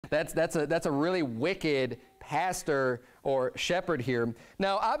That's a really wicked pastor or shepherd here.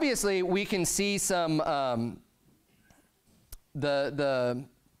 Now, obviously, we can see some the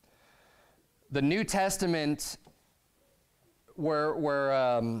New Testament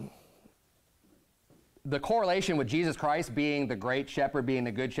where the correlation with Jesus Christ being the great shepherd, being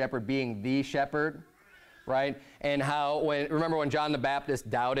the good shepherd, being the shepherd, right? And how remember when John the Baptist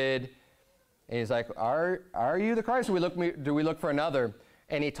doubted, and he's like, "Are you the Christ? Or do we look for another?"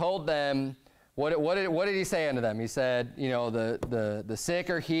 And he told them, what did he say unto them? He said, you know, the sick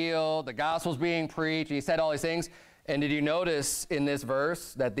are healed, the gospel's being preached. He said all these things. And did you notice in this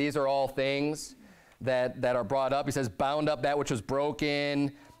verse that these are all things that are brought up? He says, bound up that which was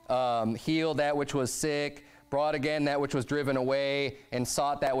broken, healed that which was sick, brought again that which was driven away, and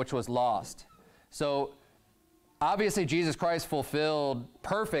sought that which was lost. So obviously Jesus Christ fulfilled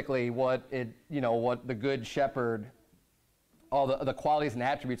perfectly what the good shepherd, all the qualities and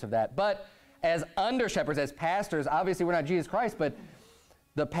attributes of that. But as under shepherds, as pastors, obviously we're not Jesus Christ, but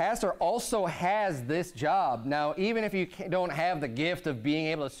the pastor also has this job. Now, even if you don't have the gift of being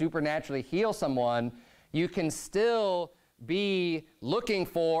able to supernaturally heal someone, you can still be looking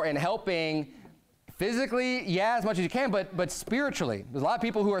for and helping physically, yeah, as much as you can, but spiritually. There's a lot of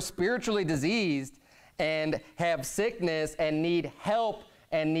people who are spiritually diseased and have sickness and need help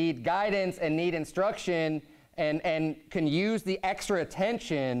and need guidance and need instruction and can use the extra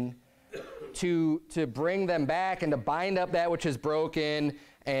attention to bring them back and to bind up that which is broken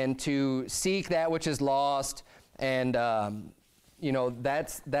and to seek that which is lost. And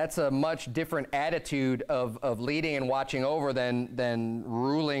that's a much different attitude of leading and watching over than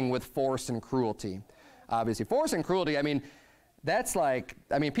ruling with force and cruelty. Obviously, force and cruelty,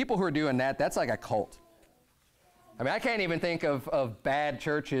 people who are doing that's like a cult. I can't even think of bad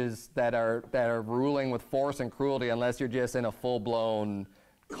churches that are ruling with force and cruelty unless you're just in a full-blown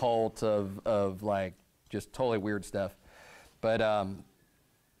cult of like just totally weird stuff. But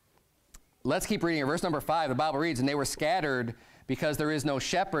let's keep reading. Verse number 5, the Bible reads, and they were scattered because there is no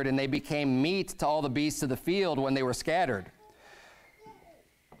shepherd, and they became meat to all the beasts of the field when they were scattered.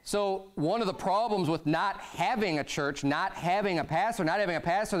 So one of the problems with not having a church, not having a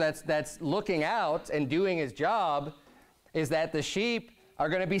pastor that's looking out and doing his job is that the sheep are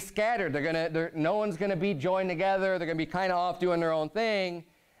going to be scattered. No one's going to be joined together. They're going to be kind of off doing their own thing.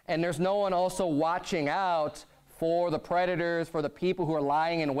 And there's no one also watching out for the predators, for the people who are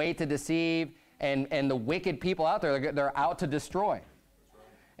lying in wait to deceive, and the wicked people out there. They're out to destroy.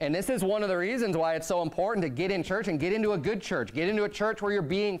 And this is one of the reasons why it's so important to get in church and get into a good church. Get into a church where you're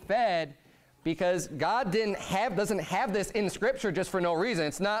being fed, because God doesn't have this in Scripture just for no reason.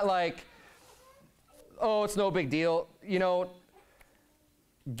 It's not like, oh, it's no big deal.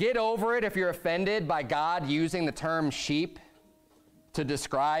 Get over it if you're offended by God using the term sheep to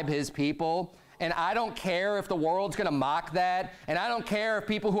describe his people. And I don't care if the world's going to mock that. And I don't care if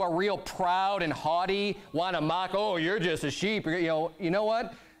people who are real proud and haughty want to mock, oh, you're just a sheep. You know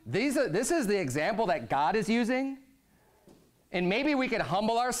what? This is the example that God is using. And maybe we can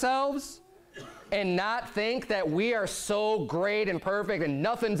humble ourselves and not think that we are so great and perfect and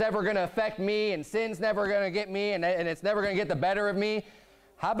nothing's ever going to affect me and sin's never going to get me and it's never going to get the better of me.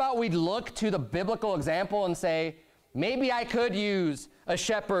 How about we look to the biblical example and say, maybe I could use a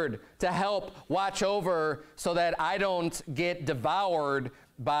shepherd to help watch over so that I don't get devoured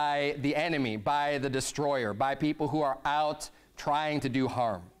by the enemy, by the destroyer, by people who are out trying to do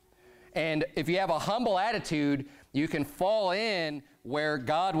harm. And if you have a humble attitude, you can fall in where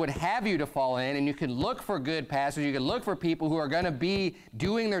God would have you to fall in, and you can look for good pastors. You can look for people who are going to be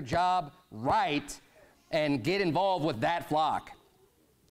doing their job right and get involved with that flock.